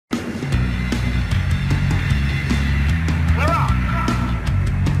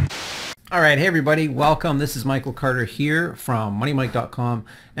All right, hey everybody, welcome. This is Michael Carter here from MoneyMike.com.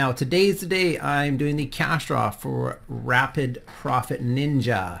 Now today's the day I'm doing the cash draw for Rapid Profit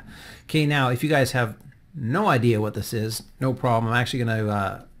Ninja. Okay, now if you guys have no idea what this is, no problem. I'm actually going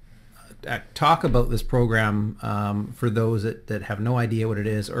to talk about this program for those that have no idea what it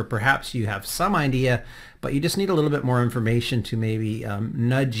is, or perhaps you have some idea, but you just need a little bit more information to maybe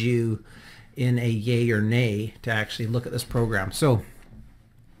nudge you in a yay or nay to actually look at this program. So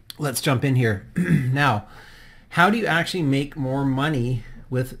let's jump in here. Now, how do you actually make more money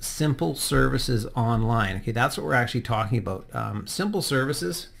with simple services online? Okay, that's what we're actually talking about. Simple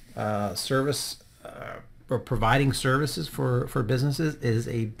services, or providing services for businesses is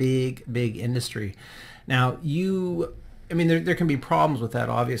a big industry. Now, there can be problems with that,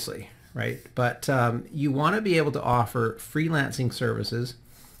 obviously, right? But you want to be able to offer freelancing services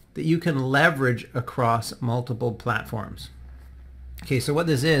that you can leverage across multiple platforms. Okay, so what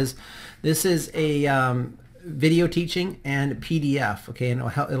this is a video teaching and PDF, okay, and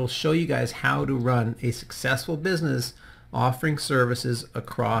it'll show you guys how to run a successful business offering services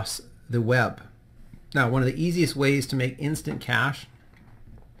across the web. Now, one of the easiest ways to make instant cash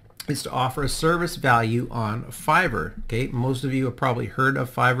is to offer a service value on Fiverr. Okay, most of you have probably heard of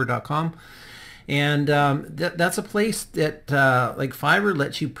Fiverr.com, and that's a place that like Fiverr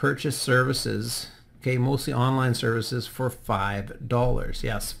lets you purchase services. Okay, mostly online services for $5.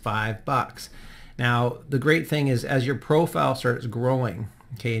 Yes, $5. Now, the great thing is as your profile starts growing,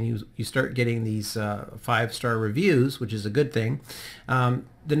 okay, and you start getting these 5-star reviews, which is a good thing,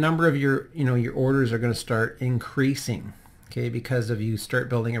 the number of your orders are going to start increasing, okay, because of you start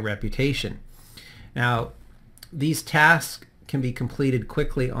building a reputation. Now, these tasks can be completed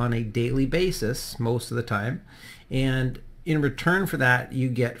quickly on a daily basis most of the time, and in return for that, you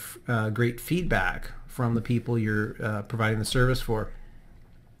get great feedback from the people you're providing the service for.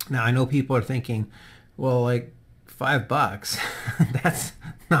 Now, I know people are thinking, well, like $5, that's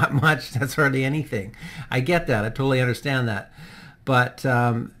not much. That's hardly anything. I get that. I totally understand that. But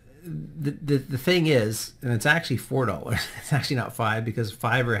the thing is, and it's actually $4. It's actually not $5 because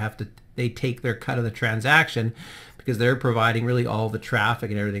Fiverr they take their cut of the transaction because they're providing really all the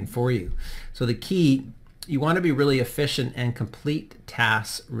traffic and everything for you. So the key, you want to be really efficient and complete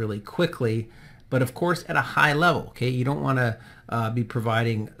tasks really quickly, but of course at a high level. Okay, you don't want to be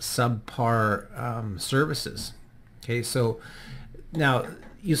providing subpar services. Okay, so now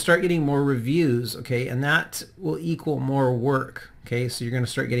you start getting more reviews, okay, and that will equal more work. Okay, so you're going to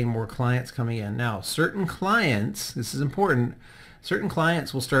start getting more clients coming in. Now, certain clients, this is important, certain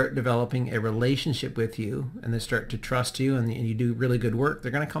clients will start developing a relationship with you, and they start to trust you, and you do really good work.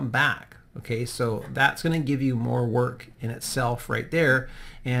 They're going to come back. Okay, so that's going to give you more work in itself right there,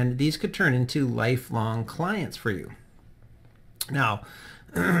 and these could turn into lifelong clients for you. Now,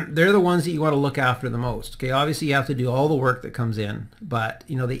 they're the ones that you want to look after the most. Okay, obviously you have to do all the work that comes in, but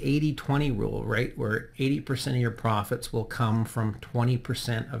the 80-20 rule, right, where 80% of your profits will come from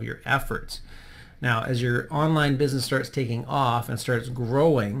 20% of your efforts. Now, as your online business starts taking off and starts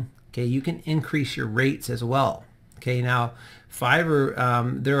growing, okay, you can increase your rates as well. Okay, now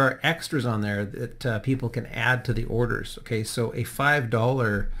Fiverr, there are extras on there that people can add to the orders. Okay, so a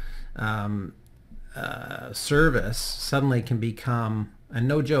 $5 service suddenly can become, and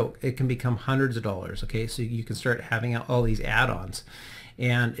no joke, it can become hundreds of dollars. Okay, so you can start having all these add-ons,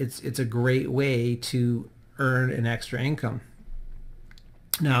 and it's a great way to earn an extra income.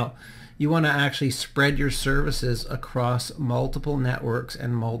 Now, you want to actually spread your services across multiple networks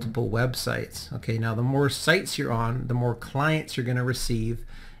and multiple websites. Okay, now the more sites you're on, the more clients you're going to receive,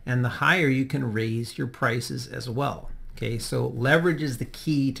 and the higher you can raise your prices as well. Okay, so leverage is the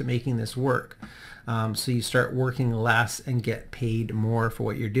key to making this work. So you start working less and get paid more for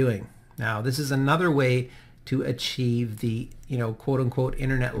what you're doing. Now, this is another way to achieve the quote unquote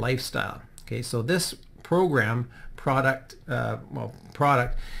internet lifestyle. Okay, so this program Rapid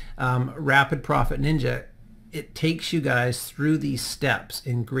Profit Ninja, it takes you guys through these steps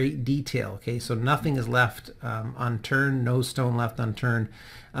in great detail. Okay, so nothing is left unturned, no stone left unturned.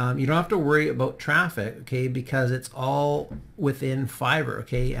 You don't have to worry about traffic, okay, because it's all within Fiverr,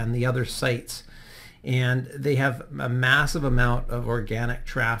 okay, and the other sites, and they have a massive amount of organic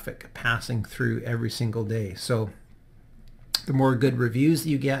traffic passing through every single day. So the more good reviews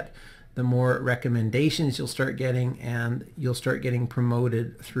you get, the more recommendations you'll start getting, and you'll start getting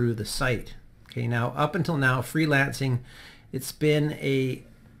promoted through the site. Okay, now up until now, freelancing, it's been a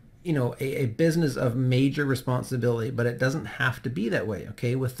business of major responsibility, but it doesn't have to be that way.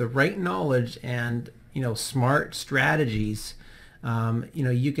 Okay, with the right knowledge and smart strategies,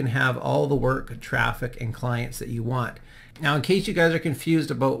 You can have all the work, traffic, and clients that you want. Now, in case you guys are confused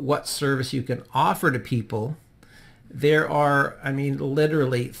about what service you can offer to people, there are,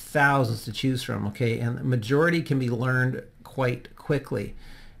 literally thousands to choose from, okay? And the majority can be learned quite quickly.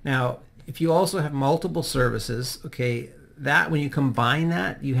 Now, if you also have multiple services, okay, that when you combine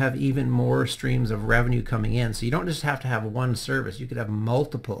that, you have even more streams of revenue coming in. So you don't just have to have one service, you could have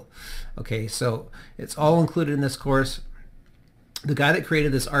multiple. Okay, so it's all included in this course. The guy that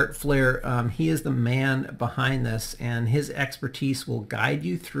created this Art Flair, he is the man behind this, and his expertise will guide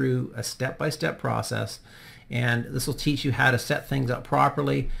you through a step-by-step process, and this will teach you how to set things up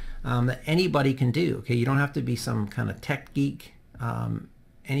properly that anybody can do. Okay, you don't have to be some kind of tech geek.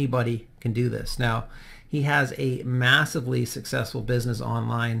 Anybody can do this. Now, he has a massively successful business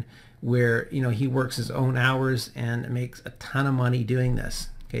online where he works his own hours and makes a ton of money doing this.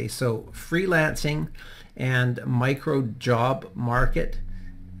 Okay, so freelancing and micro job market,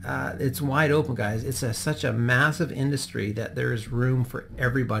 it's wide open, guys. It's such a massive industry that there's room for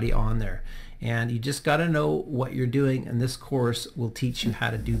everybody on there, and you just got to know what you're doing, and this course will teach you how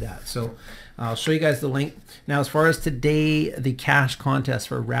to do that. So I'll show you guys the link. Now, as far as today, the cash contest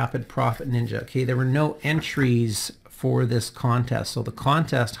for Rapid Profit Ninja, okay, there were no entries for this contest, so the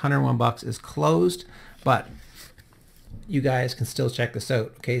contest, $101, is closed, but you guys can still check this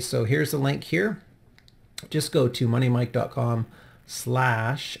out. Okay, so here's the link here. Just go to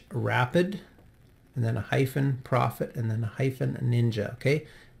moneymike.com/rapid and then a hyphen profit and then a hyphen ninja. Okay,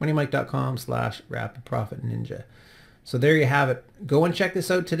 moneymike.com/rapid profit ninja. So there you have it. Go and check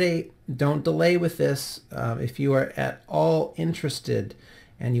this out today. Don't delay with this. If you are at all interested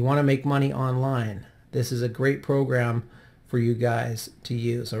and you want to make money online, this is a great program for you guys to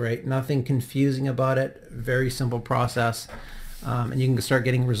use. All right, nothing confusing about it. Very simple process. And you can start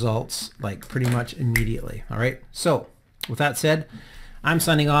getting results like pretty much immediately. All right. So with that said, I'm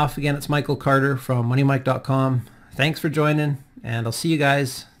signing off. Again, it's Michael Carter from moneymike.com. Thanks for joining, and I'll see you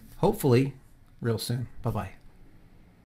guys hopefully real soon. Bye-bye.